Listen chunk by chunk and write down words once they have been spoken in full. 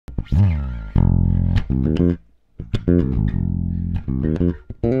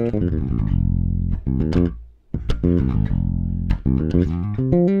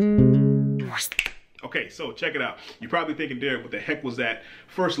Okay, so check it out. You're probably thinking, Daric, what the heck was that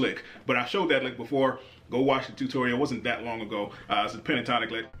first lick? But I showed that lick before. Go watch the tutorial. It wasn't that long ago. It's a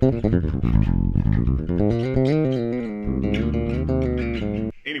pentatonic lick.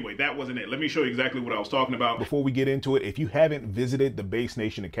 Anyway, that wasn't it. Let me show you exactly what I was talking about. Before we get into it, if you haven't visited the Bass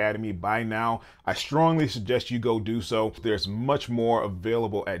Nation Academy by now, I strongly suggest you go do so. There's much more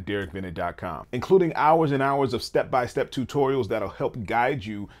available at daricbennett.com, including hours and hours of step-by-step tutorials that'll help guide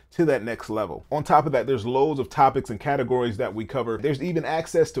you to that next level. On top of that, there's loads of topics and categories that we cover. There's even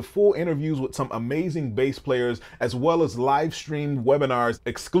access to full interviews with some amazing bass players, as well as live streamed webinars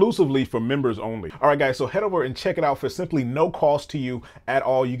exclusively for members only. All right, guys, so head over and check it out for simply no cost to you at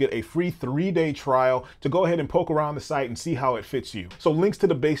all. You get a free 3-day trial to go ahead and poke around the site and see how it fits you. So links to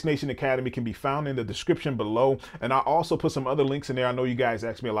the Bass Nation Academy can be found in the description below. And I'll also put some other links in there. I know you guys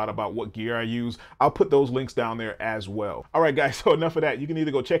ask me a lot about what gear I use. I'll put those links down there as well. All right, guys, so enough of that. You can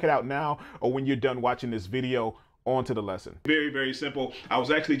either go check it out now or when you're done watching this video. On to the lesson. Very, very simple. I was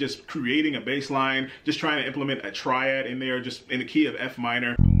actually just creating a bass line, just trying to implement a triad in there, just in the key of F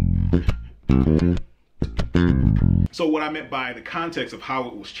minor. So what I meant by the context of how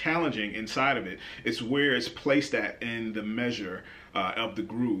it was challenging inside of it, it's where it's placed at in the measure of the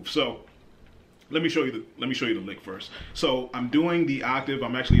groove. So let me show you the lick first. So I'm doing the octave.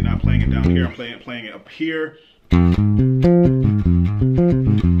 I'm actually not playing it down here. I'm playing it up here.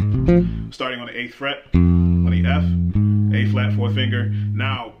 Starting on the 8th fret on the F, A flat, 4th finger.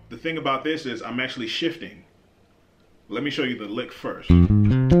 Now the thing about this is I'm actually shifting. Let me show you the lick first.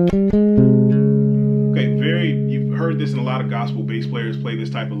 You've heard this in a lot of gospel bass players play this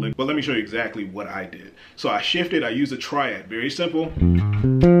type of lick, but let me show you exactly what I did. So I shifted, I used a triad, very simple.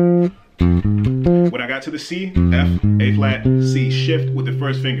 When I got to the C, F, A flat, C, shift with the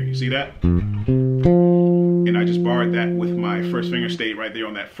first finger, you see that? And I just borrowed that with my first finger, stayed right there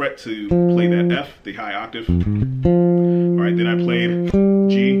on that fret to play that F, the high octave. All right, then I played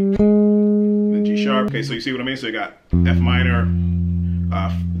G, then G sharp. Okay, so you see what I mean? So I got F minor,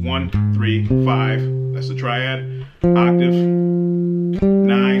 1, 3, 5. That's the triad. Octave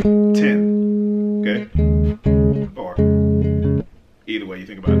 9, 10. Okay? Or either way you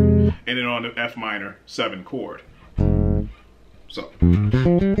think about it. And then on the F minor 7 chord. So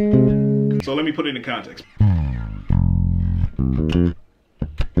let me put it in context.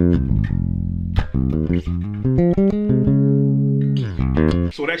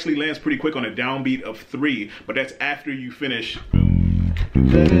 So it actually lands pretty quick on a downbeat of 3, but that's after you finish.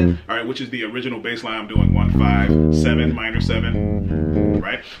 All right, which is the original bass line I'm doing, 1, 5, 7, minor 7,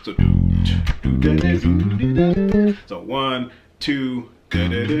 right? So 1, 2,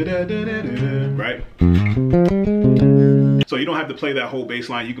 right? So you don't have to play that whole bass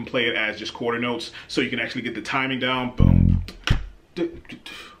line. You can play it as just quarter notes, so you can actually get the timing down. Boom.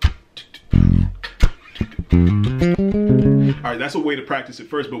 All right, that's a way to practice it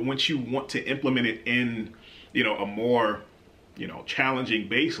first, but once you want to implement it in, a more challenging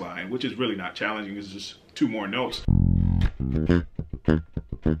bass line, which is really not challenging, it's just 2 more notes.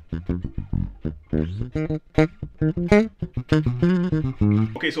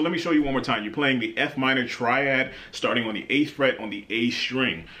 Okay, so let me show you one more time. You're playing the F minor triad, starting on the 8th fret on the A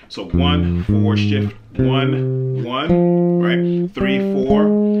string. So 1, 4, shift, 1, 1, right? 3, 4,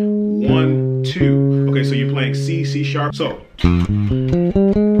 1, 2. Okay, so you're playing C, C sharp. So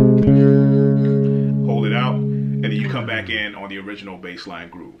hold it out, and then you come back in on the original bass line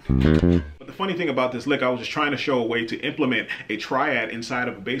groove. But the funny thing about this lick, I was just trying to show a way to implement a triad inside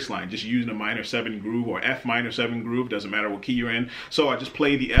of a bass line, just using a minor 7 groove or F minor 7 groove, doesn't matter what key you're in. So I just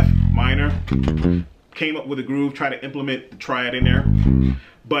played the F minor, came up with a groove, tried to implement the triad in there,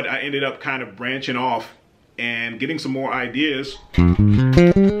 but I ended up kind of branching off and getting some more ideas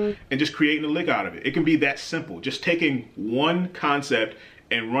and just creating a lick out of it. It can be that simple, just taking one concept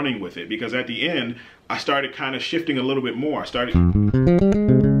and running with it, because at the end I started kind of shifting a little bit more.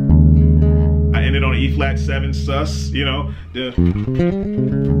 I ended on an E flat 7 sus,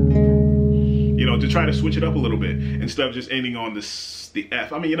 to try to switch it up a little bit instead of just ending on the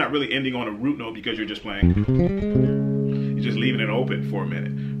F. I mean, you're not really ending on a root note because you're just playing. You're just leaving it open for a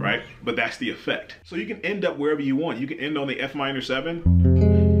minute, right? But that's the effect. So you can end up wherever you want. You can end on the F minor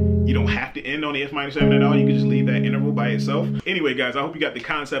 7. You don't have to end on the F minor 7 at all. You can just leave that interval by itself. Anyway, guys, I hope you got the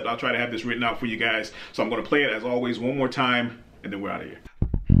concept. I'll try to have this written out for you guys. So I'm going to play it as always one more time, and then we're out of here.